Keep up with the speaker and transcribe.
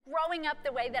Growing up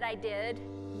the way that I did,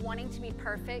 wanting to be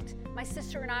perfect, my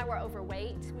sister and I were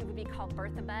overweight. We would be called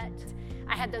Bertha Butt.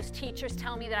 I had those teachers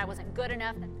tell me that I wasn't good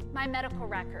enough. My medical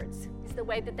records is the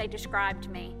way that they described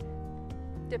me.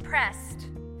 Depressed,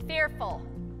 fearful,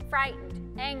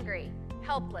 frightened, angry,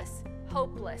 helpless,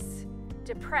 hopeless,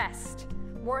 depressed,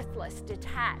 worthless,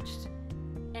 detached.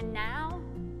 And now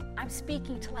I'm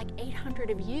speaking to like 800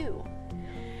 of you.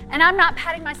 And I'm not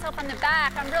patting myself on the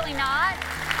back. I'm really not.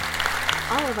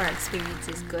 All of our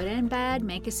experiences, good and bad,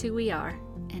 make us who we are.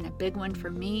 And a big one for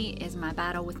me is my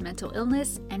battle with mental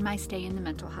illness and my stay in the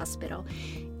mental hospital.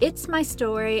 It's my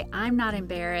story. I'm not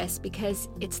embarrassed because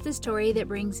it's the story that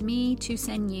brings me to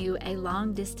send you a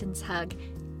long distance hug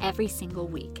every single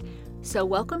week. So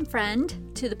welcome,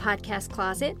 friend, to the podcast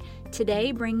closet.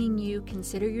 Today, bringing you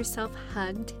Consider Yourself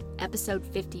Hugged, episode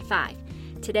 55.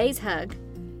 Today's hug,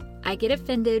 I get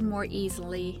offended more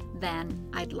easily than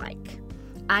I'd like.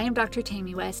 I am Dr.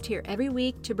 Tammy West, here every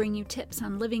week to bring you tips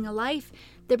on living a life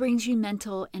that brings you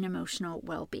mental and emotional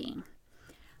well-being.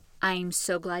 I'm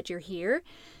so glad you're here.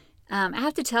 I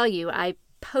have to tell you, I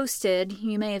posted,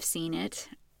 you may have seen it,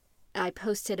 I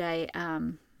posted a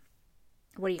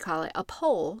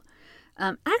poll.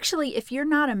 Actually, if you're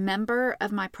not a member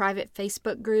of my private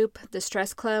Facebook group, the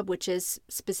Stress Club, which is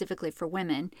specifically for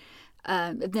women,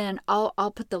 then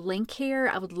I'll put the link here.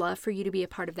 I would love for you to be a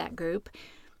part of that group.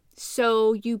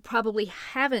 So you probably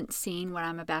haven't seen what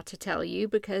I'm about to tell you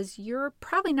because you're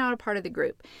probably not a part of the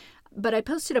group. But I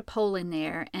posted a poll in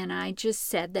there and I just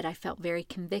said that I felt very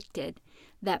convicted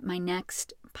that my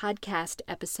next podcast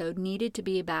episode needed to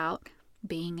be about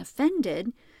being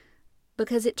offended,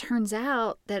 because it turns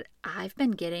out that I've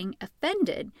been getting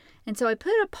offended. And so I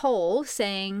put a poll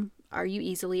saying, are you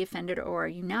easily offended or are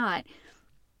you not?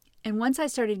 And once I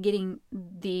started getting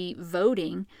the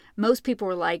voting, most people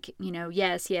were like,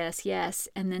 yes, yes, yes.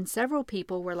 And then several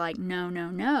people were like, no,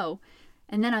 no, no.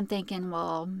 And then I'm thinking,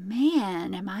 well,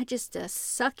 man, am I just a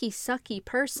sucky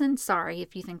person? Sorry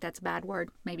if you think that's a bad word.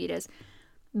 Maybe it is.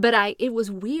 But it was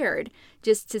weird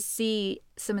just to see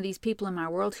some of these people in my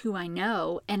world who I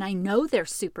know, and I know they're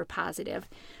super positive,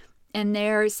 and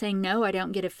they're saying, no, I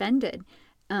don't get offended.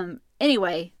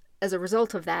 Anyway, as a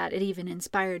result of that, it even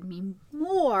inspired me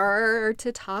more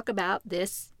to talk about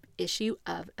this issue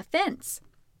of offense.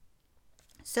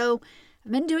 So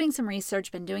I've been doing some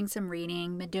research, been doing some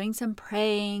reading, been doing some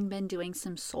praying, been doing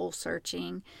some soul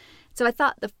searching. So I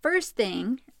thought the first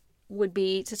thing would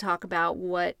be to talk about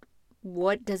what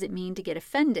does it mean to get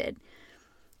offended.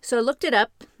 So I looked it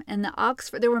up, and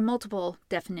there were multiple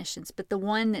definitions, but the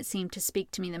one that seemed to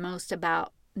speak to me the most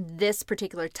about this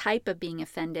particular type of being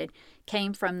offended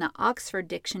came from the Oxford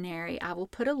Dictionary. I will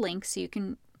put a link so you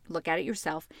can look at it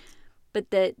yourself.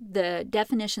 But the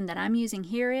definition that I'm using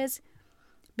here is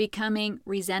becoming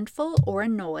resentful or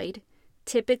annoyed,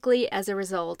 typically as a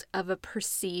result of a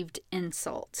perceived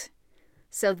insult.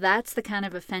 So that's the kind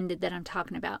of offended that I'm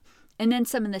talking about. And then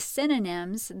some of the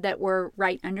synonyms that were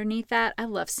right underneath that. I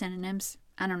love synonyms.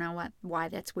 I don't know why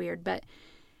that's weird, but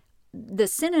the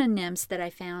synonyms that I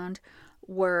found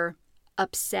were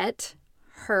upset,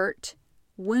 hurt,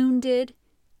 wounded,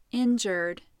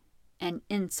 injured, and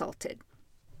insulted.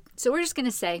 So we're just going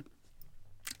to say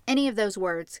any of those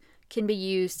words can be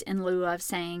used in lieu of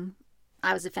saying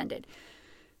I was offended.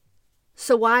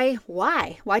 So why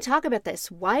talk about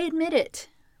this? Why admit it?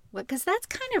 Well, because that's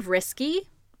kind of risky,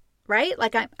 right?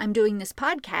 Like I'm doing this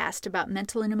podcast about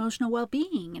mental and emotional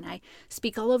well-being, and I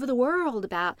speak all over the world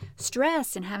about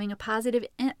stress and having a positive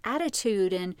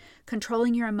attitude and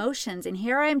controlling your emotions. And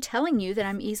here I am telling you that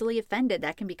I'm easily offended.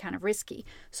 That can be kind of risky.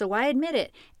 So why admit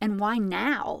it? And why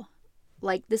now?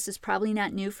 Like, this is probably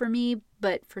not new for me,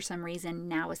 but for some reason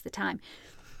now is the time.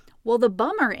 Well, the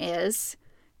bummer is,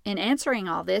 in answering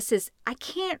all this, is I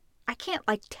can't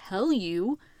like tell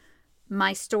you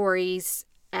my stories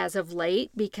as of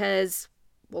late, because,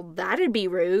 well, that'd be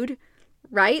rude,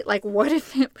 right? Like, what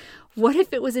if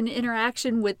it was an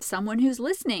interaction with someone who's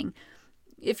listening?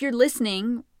 If you're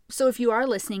listening, so if you are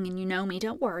listening and you know me,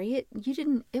 don't worry,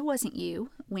 it wasn't you,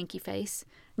 winky face.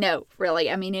 No, really.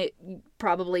 I mean, it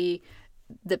probably,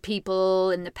 the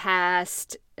people in the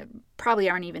past probably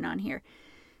aren't even on here.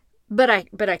 But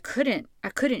I couldn't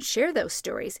share those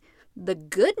stories. The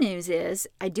good news is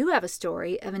I do have a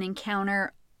story of an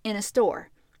encounter in a store.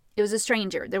 It was a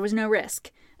stranger. There was no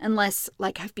risk, unless,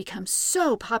 like, I've become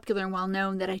so popular and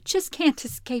well-known that I just can't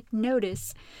escape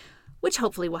notice, which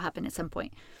hopefully will happen at some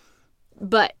point.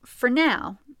 But for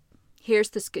now, here's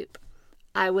the scoop.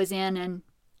 I was in an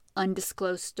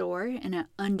undisclosed store in an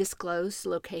undisclosed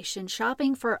location,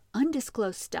 shopping for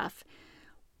undisclosed stuff,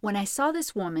 when I saw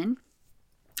this woman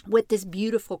with this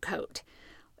beautiful coat.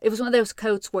 It was one of those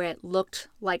coats where it looked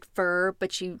like fur,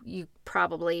 but you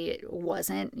probably it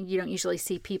wasn't. You don't usually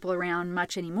see people around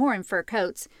much anymore in fur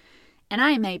coats. And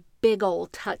I am a big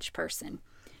old touch person.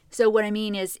 So what I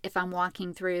mean is if I'm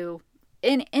walking through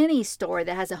in any store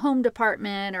that has a home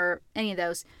department or any of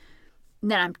those,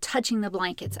 then I'm touching the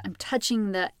blankets. I'm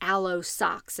touching the aloe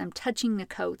socks. I'm touching the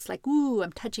coats. Like, ooh,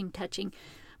 I'm touching.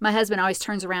 My husband always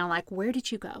turns around like, where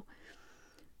did you go?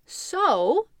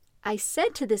 So I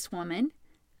said to this woman,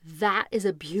 that is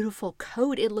a beautiful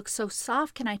coat. It looks so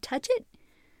soft. Can I touch it?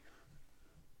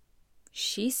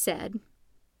 She said,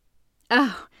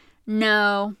 oh,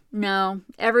 no.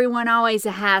 Everyone always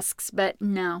asks, but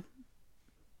no.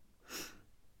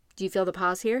 Do you feel the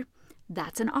pause here?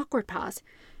 That's an awkward pause.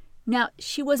 Now,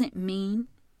 she wasn't mean.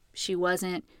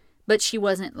 But she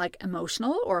wasn't like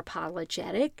emotional or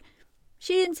apologetic.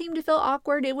 She didn't seem to feel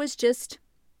awkward. It was just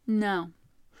no.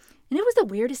 And it was the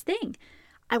weirdest thing.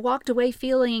 I walked away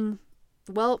feeling,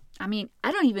 well, I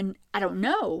don't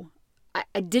know.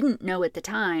 I didn't know at the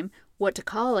time what to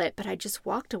call it, but I just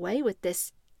walked away with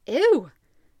this ew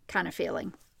kind of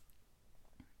feeling.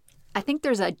 I think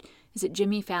is it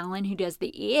Jimmy Fallon who does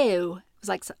the ew? It was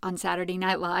like on Saturday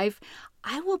Night Live.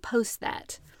 I will post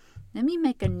that. Let me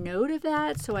make a note of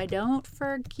that so I don't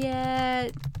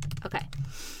forget. Okay.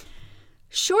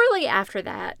 Shortly after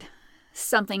that,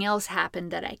 something else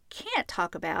happened that I can't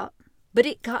talk about, but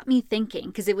it got me thinking,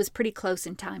 because it was pretty close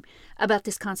in time, about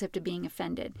this concept of being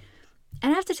offended.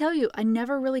 And I have to tell you, I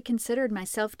never really considered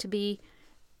myself to be,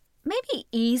 maybe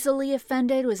easily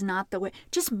offended was not the way,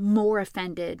 just more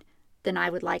offended than I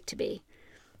would like to be.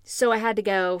 So I had to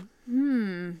go,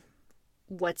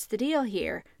 what's the deal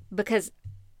here? Because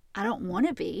I don't want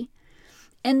to be.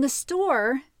 And the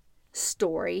store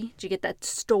story, did you get that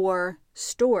store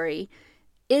story,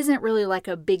 isn't really like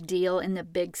a big deal in the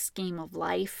big scheme of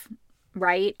life,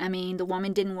 right? I mean, the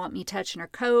woman didn't want me touching her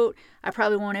coat. I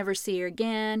probably won't ever see her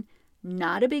again.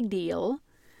 Not a big deal.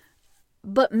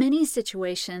 But many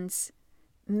situations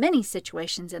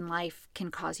in life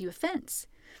can cause you offense.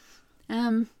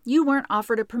 You weren't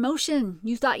offered a promotion.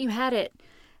 You thought you had it.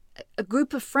 A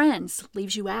group of friends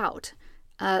leaves you out.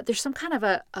 There's some kind of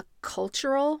a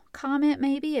cultural comment,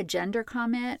 maybe a gender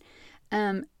comment.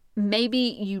 Maybe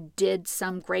you did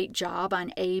some great job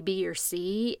on A, B, or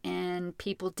C, and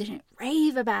people didn't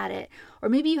rave about it. Or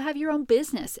maybe you have your own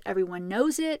business. Everyone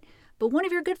knows it, but one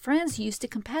of your good friends used a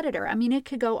competitor. I mean, it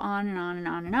could go on and on and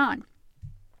on and on.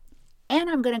 And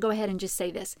I'm going to go ahead and just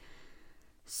say this.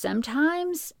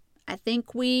 Sometimes I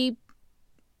think we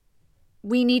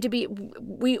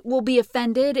will be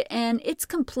offended, and it's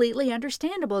completely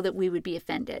understandable that we would be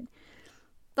offended.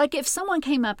 Like if someone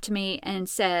came up to me and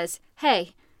says,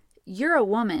 hey, you're a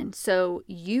woman, so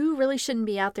you really shouldn't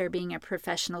be out there being a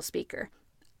professional speaker.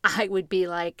 I would be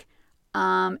like,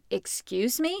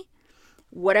 excuse me?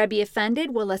 Would I be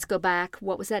offended? Well, let's go back.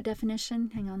 What was that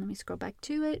definition? Hang on, let me scroll back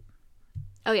to it.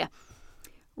 Oh, yeah.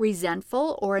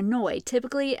 Resentful or annoyed,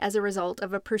 typically as a result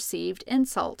of a perceived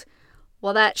insult.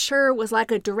 Well, that sure was like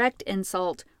a direct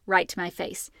insult right to my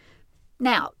face.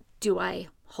 Now, do I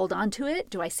hold on to it?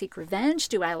 Do I seek revenge?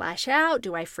 Do I lash out?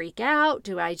 Do I freak out?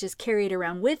 Do I just carry it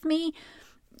around with me?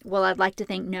 Well, I'd like to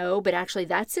think no, but actually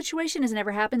that situation has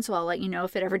never happened, so I'll let you know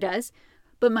if it ever does.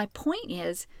 But my point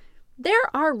is,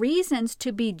 there are reasons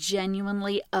to be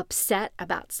genuinely upset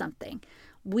about something.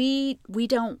 We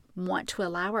don't want to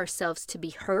allow ourselves to be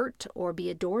hurt or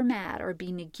be a doormat or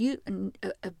be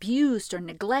abused or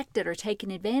neglected or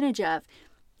taken advantage of.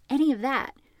 Any of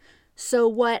that. So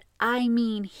what I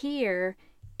mean here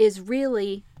is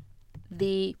really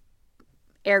the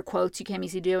air quotes, you can't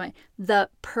see doing, the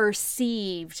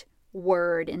perceived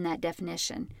word in that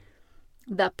definition.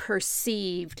 The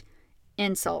perceived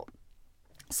insult.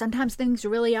 Sometimes things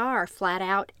really are flat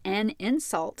out an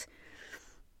insult.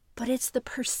 But it's the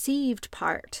perceived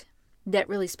part that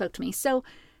really spoke to me. So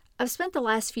I've spent the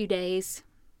last few days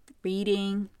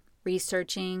reading,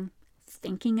 researching,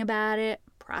 thinking about it,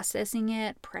 processing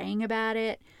it, praying about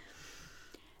it.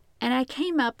 And I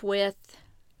came up with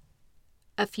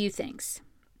a few things.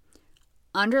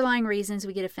 Underlying reasons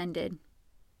we get offended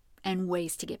and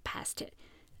ways to get past it.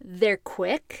 They're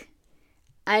quick.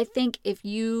 I think if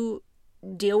you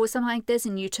deal with something like this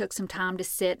and you took some time to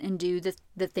sit and do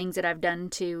the things that I've done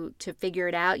to figure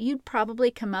it out, you'd probably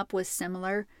come up with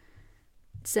similar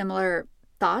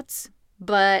thoughts,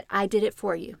 but I did it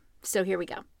for you. So here we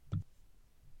go.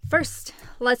 First,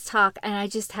 let's talk, and I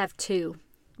just have two,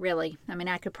 really. I mean,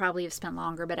 I could probably have spent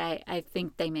longer, but I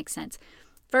think they make sense.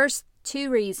 First,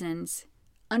 two reasons,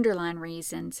 underlying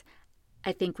reasons,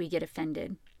 I think we get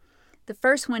offended. The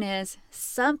first one is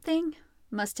something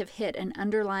must have hit an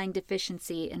underlying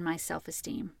deficiency in my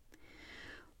self-esteem.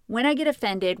 When I get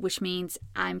offended, which means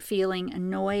I'm feeling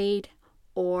annoyed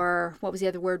or, what was the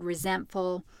other word,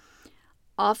 resentful,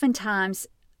 oftentimes,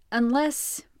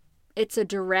 unless it's a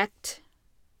direct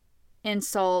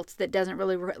insult that doesn't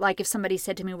really, like if somebody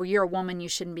said to me, well, you're a woman, you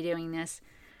shouldn't be doing this.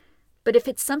 But if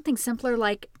it's something simpler,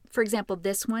 like, for example,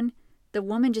 this one, the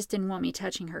woman just didn't want me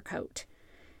touching her coat.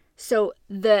 So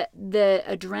the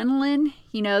adrenaline,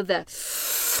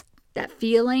 that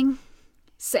feeling,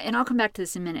 so, and I'll come back to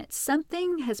this in a minute,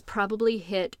 something has probably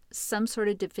hit some sort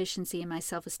of deficiency in my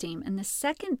self-esteem. And the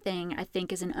second thing I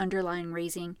think is an underlying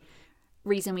reason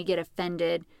we get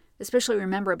offended, especially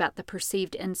remember about the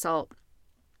perceived insult,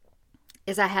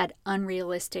 is I had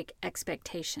unrealistic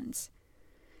expectations.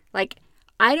 Like,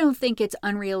 I don't think it's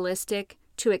unrealistic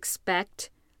to expect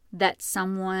that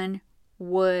someone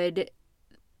would,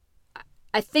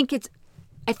 I think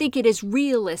it is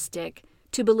realistic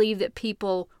to believe that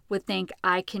people would think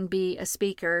I can be a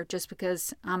speaker just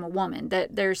because I'm a woman.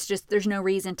 That there's no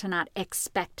reason to not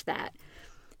expect that.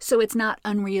 So it's not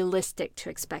unrealistic to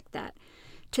expect that.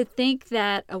 To think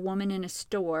that a woman in a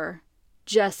store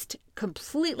just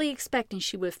completely expecting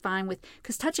she was fine with,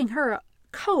 because touching her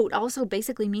coat also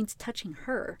basically means touching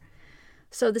her.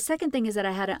 So the second thing is that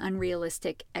I had an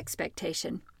unrealistic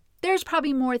expectation. There's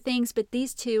probably more things, but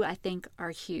these two I think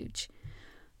are huge.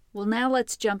 Well, now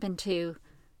let's jump into,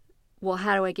 well,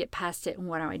 how do I get past it and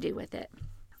what do I do with it?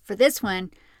 For this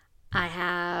one, I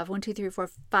have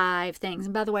 5 things.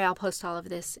 And by the way, I'll post all of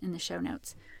this in the show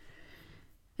notes.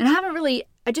 And I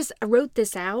wrote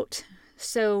this out.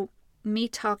 So me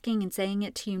talking and saying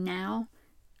it to you now,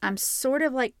 I'm sort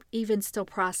of like even still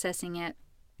processing it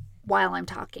while I'm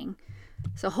talking.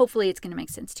 So hopefully it's going to make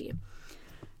sense to you.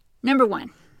 Number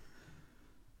 1,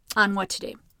 on what to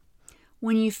do.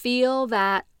 When you feel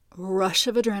that rush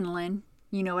of adrenaline,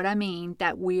 you know what I mean,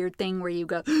 that weird thing where you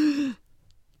go,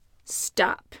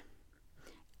 stop.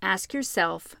 Ask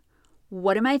yourself,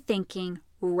 what am I thinking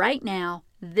right now,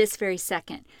 this very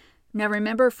second? Now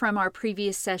remember from our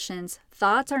previous sessions,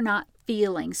 thoughts are not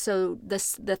feelings. So the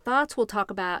thoughts we'll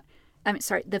talk about,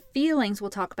 the feelings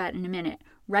we'll talk about in a minute.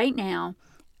 Right now,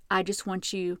 I just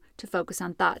want you to focus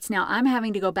on thoughts. Now I'm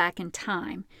having to go back in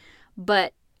time,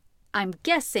 but I'm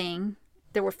guessing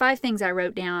there were 5 things I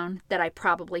wrote down that I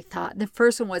probably thought. The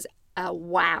first one was,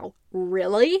 wow,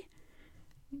 really?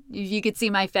 If you could see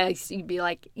my face, you'd be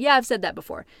like, yeah, I've said that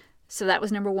before. So that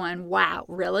was number 1. Wow,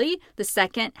 really? The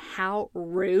second, how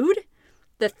rude?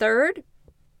 The third,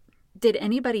 did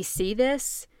anybody see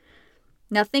this?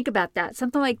 Now think about that.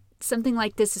 Something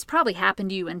like this has probably happened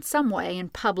to you in some way in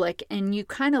public, and you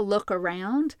kind of look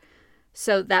around.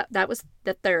 So that was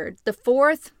the third. The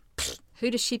fourth,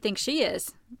 who does she think she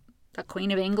is? The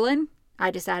Queen of England?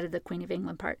 I just added the Queen of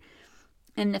England part.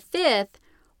 And the fifth,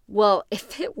 well,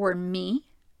 if it were me,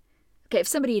 okay, if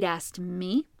somebody had asked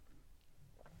me.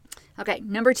 Okay,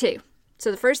 number 2. So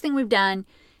the first thing we've done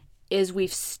is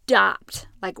we've stopped,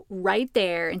 like right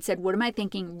there, and said, what am I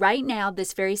thinking right now,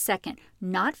 this very second?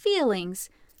 Not feelings.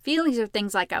 Feelings are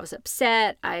things like I was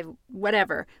upset,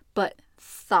 whatever, but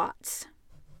thoughts.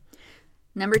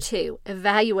 Number 2,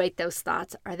 evaluate those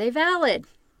thoughts. Are they valid?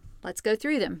 Let's go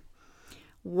through them.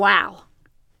 Wow.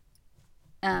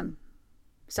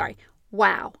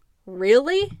 Wow.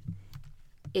 Really?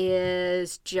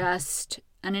 Is just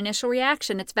an initial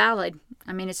reaction. It's valid.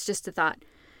 It's just a thought.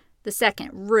 The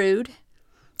second, rude.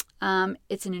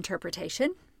 It's an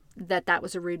interpretation that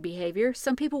was a rude behavior.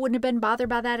 Some people wouldn't have been bothered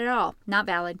by that at all. Not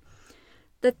valid.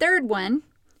 The third one,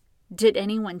 did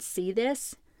anyone see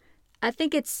this? I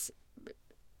think it's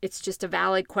just a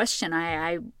valid question.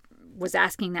 I was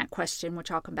asking that question, which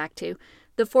I'll come back to.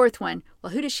 The fourth one,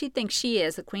 well, who does she think she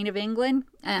is? The Queen of England?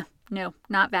 No,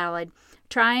 not valid.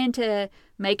 Trying to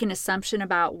make an assumption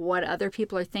about what other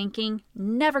people are thinking,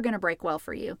 never going to break well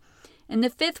for you. And the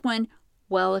fifth one,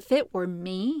 well, if it were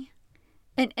me,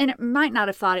 and it might not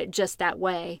have thought it just that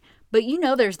way, but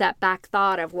there's that back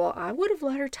thought of, well, I would have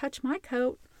let her touch my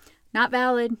coat. Not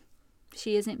valid.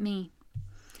 She isn't me.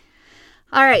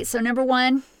 All right, so number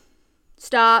 1,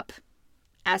 stop.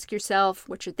 Ask yourself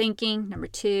what you're thinking. Number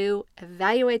 2,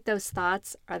 evaluate those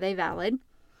thoughts. Are they valid?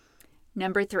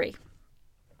 Number 3,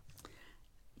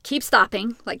 keep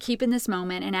stopping, like keep in this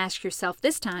moment and ask yourself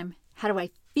this time, how do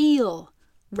I feel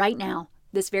right now,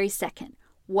 this very second?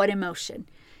 What emotion?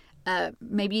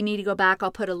 Maybe you need to go back.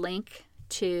 I'll put a link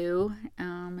to,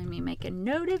 let me make a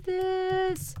note of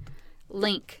this,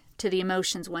 link to the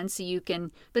emotions one so you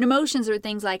can, but emotions are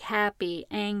things like happy,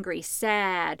 angry,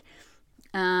 sad,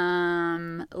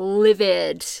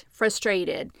 livid,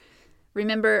 frustrated.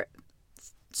 Remember,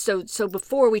 So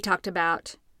before we talked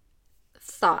about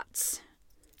thoughts.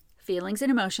 Feelings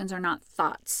and emotions are not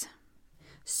thoughts.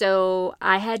 So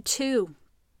I had two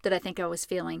that I think I was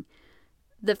feeling.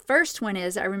 The first one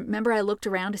is, I remember I looked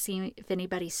around to see if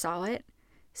anybody saw it.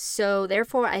 So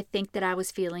therefore, I think that I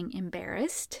was feeling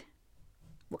embarrassed.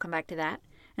 We'll come back to that.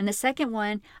 And the second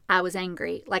one, I was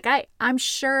angry. Like I'm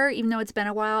sure, even though it's been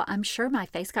a while, I'm sure my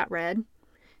face got red.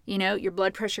 You know, your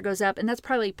blood pressure goes up, and that's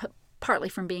probably partly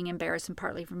from being embarrassed and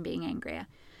partly from being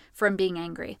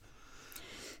angry.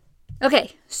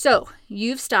 Okay, so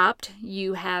you've stopped.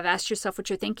 You have asked yourself what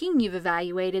you're thinking. You've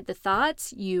evaluated the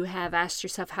thoughts. You have asked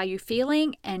yourself how you're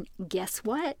feeling. And guess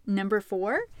what? Number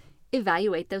 4,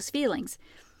 evaluate those feelings.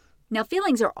 Now,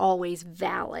 feelings are always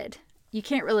valid. You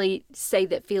can't really say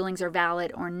that feelings are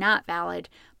valid or not valid,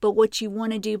 but what you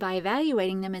want to do by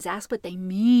evaluating them is ask what they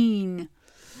mean.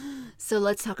 So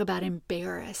let's talk about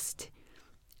embarrassed.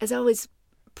 As I was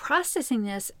processing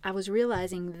this, I was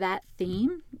realizing that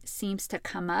theme seems to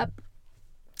come up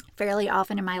fairly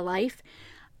often in my life.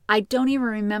 I don't even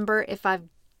remember if I've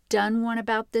done one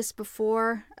about this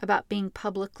before, about being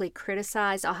publicly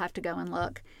criticized. I'll have to go and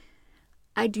look.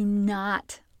 I do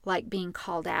not like being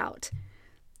called out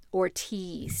or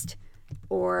teased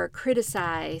or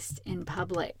criticized in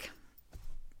public.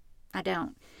 I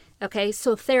don't. Okay,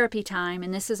 so therapy time,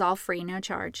 and this is all free, no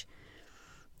charge,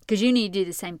 because you need to do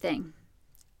the same thing.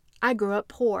 I grew up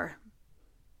poor.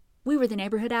 We were the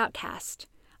neighborhood outcast.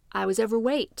 I was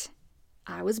overweight.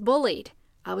 I was bullied.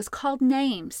 I was called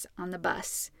names on the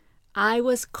bus. I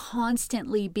was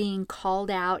constantly being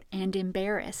called out and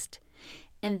embarrassed.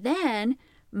 And then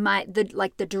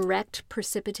the direct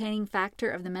precipitating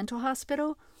factor of the mental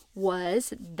hospital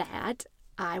was that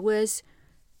I was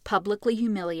publicly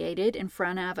humiliated in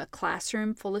front of a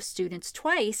classroom full of students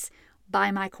twice by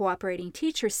my cooperating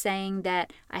teacher, saying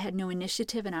that I had no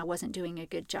initiative and I wasn't doing a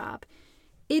good job.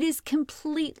 It is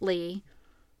completely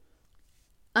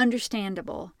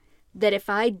understandable that if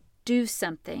I do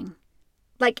something,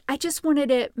 like I just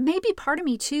wanted it, maybe part of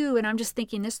me too, and I'm just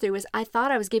thinking this through, is I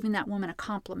thought I was giving that woman a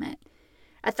compliment.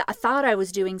 I thought I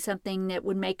was doing something that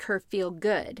would make her feel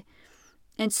good.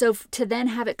 And so to then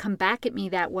have it come back at me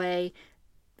that way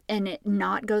and it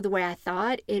not go the way I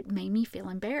thought, it made me feel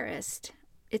embarrassed.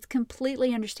 It's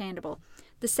completely understandable.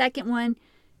 The second one,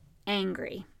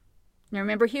 angry. Now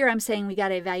remember here I'm saying we got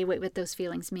to evaluate what those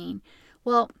feelings mean.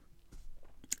 Well,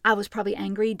 I was probably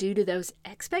angry due to those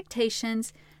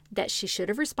expectations that she should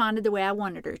have responded the way I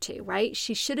wanted her to, right?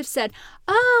 She should have said,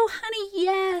 "Oh, honey,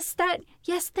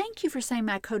 yes, thank you for saying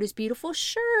my coat is beautiful.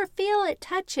 Sure, feel it,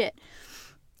 touch it."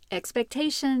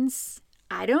 Expectations.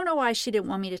 I don't know why she didn't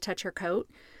want me to touch her coat.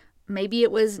 Maybe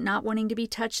it was not wanting to be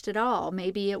touched at all.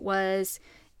 Maybe it was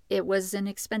an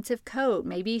expensive coat.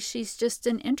 Maybe she's just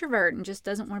an introvert and just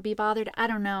doesn't want to be bothered. I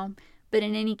don't know. But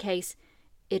in any case,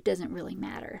 it doesn't really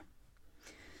matter.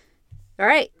 All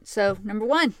right, so number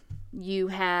 1, you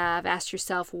have asked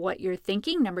yourself what you're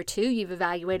thinking. Number 2, you've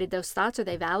evaluated those thoughts. Are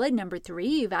they valid? Number 3,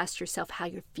 you've asked yourself how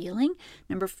you're feeling.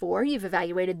 Number 4, you've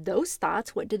evaluated those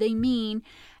thoughts. What do they mean?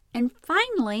 And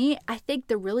finally, I think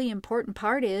the really important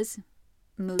part is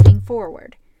moving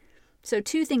forward. So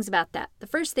 2 things about that. The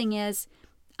first thing is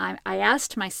I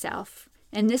asked myself,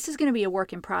 and this is going to be a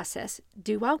work in process,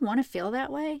 do I want to feel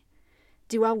that way?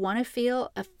 Do I want to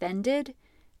feel offended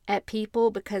at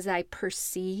people because I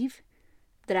perceive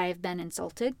that I have been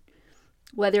insulted?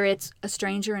 Whether it's a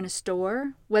stranger in a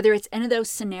store, whether it's any of those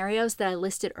scenarios that I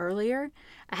listed earlier,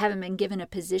 I haven't been given a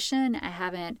position, I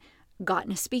haven't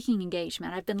gotten a speaking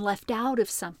engagement, I've been left out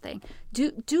of something.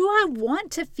 Do I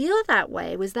want to feel that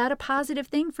way? Was that a positive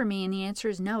thing for me? And the answer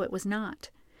is no, it was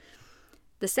not.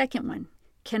 The second one,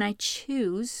 can I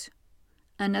choose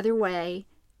another way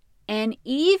and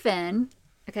even,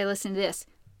 okay, listen to this,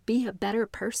 be a better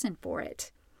person for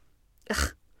it?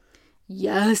 Ugh.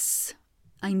 Yes,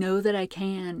 I know that I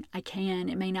can.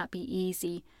 It may not be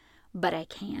easy, but I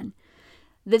can.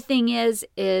 The thing is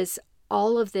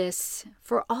all of this,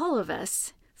 for all of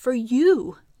us, for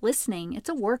you listening, it's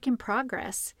a work in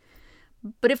progress.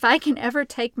 But if I can ever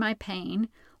take my pain,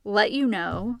 let you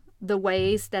know the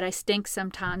ways that I stink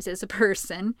sometimes as a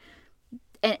person,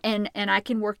 and I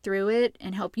can work through it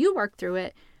and help you work through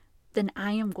it, then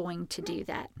I am going to do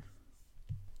that.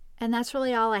 And that's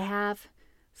really all I have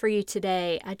for you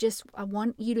today. I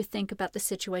want you to think about the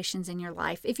situations in your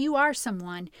life. If you are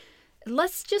someone,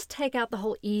 let's just take out the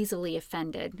whole easily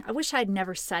offended. I wish I'd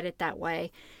never said it that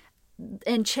way,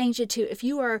 and change it to if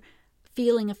you are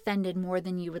feeling offended more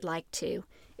than you would like to,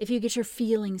 if you get your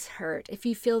feelings hurt, if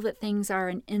you feel that things are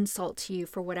an insult to you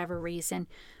for whatever reason,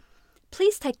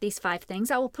 please take these 5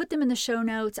 things. I will put them in the show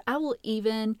notes. I will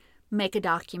even make a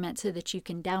document so that you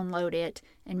can download it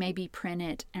and maybe print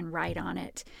it and write on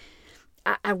it.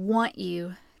 I want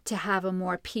you to have a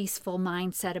more peaceful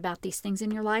mindset about these things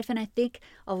in your life. And I think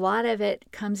a lot of it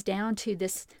comes down to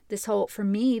this whole, for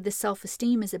me, the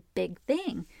self-esteem is a big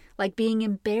thing. Like being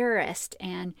embarrassed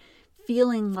and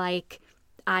feeling like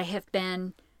I have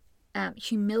been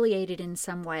humiliated in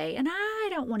some way. And I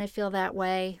don't want to feel that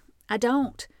way. I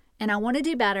don't. And I want to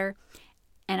do better.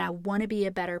 And I want to be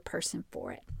a better person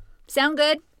for it. Sound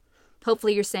good?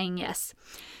 Hopefully you're saying yes.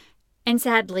 And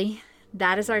sadly,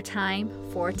 that is our time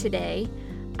for today.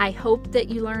 I hope that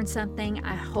you learned something.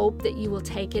 I hope that you will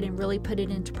take it and really put it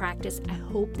into practice. I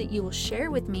hope that you will share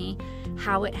with me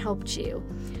how it helped you.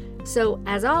 So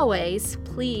as always,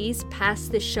 please pass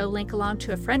this show link along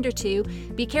to a friend or two.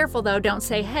 Be careful though, don't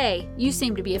say, hey, you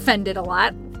seem to be offended a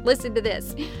lot. Listen to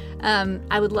this.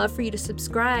 I would love for you to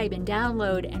subscribe and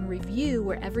download and review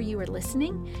wherever you are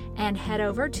listening, and head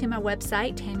over to my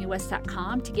website,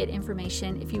 tammywest.com, to get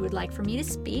information if you would like for me to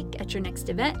speak at your next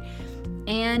event.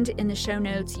 And in the show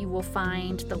notes, you will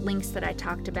find the links that I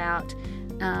talked about.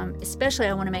 Especially,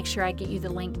 I want to make sure I get you the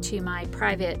link to my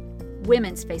private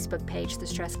women's Facebook page, The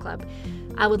Stress Club.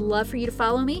 I would love for you to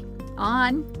follow me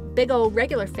on big old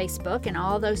regular Facebook and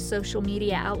all those social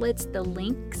media outlets. The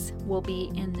links will be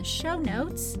in the show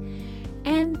notes.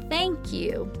 And thank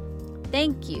you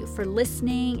for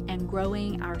listening and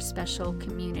growing our special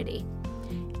community.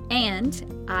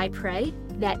 And I pray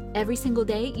that every single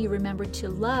day you remember to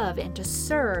love and to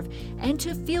serve and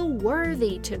to feel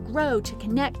worthy, to grow, to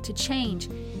connect, to change,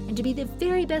 and to be the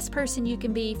very best person you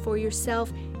can be for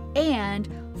yourself and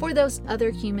for those other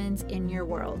humans in your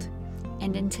world.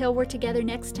 And until we're together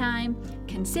next time,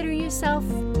 consider yourself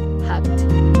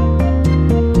hugged.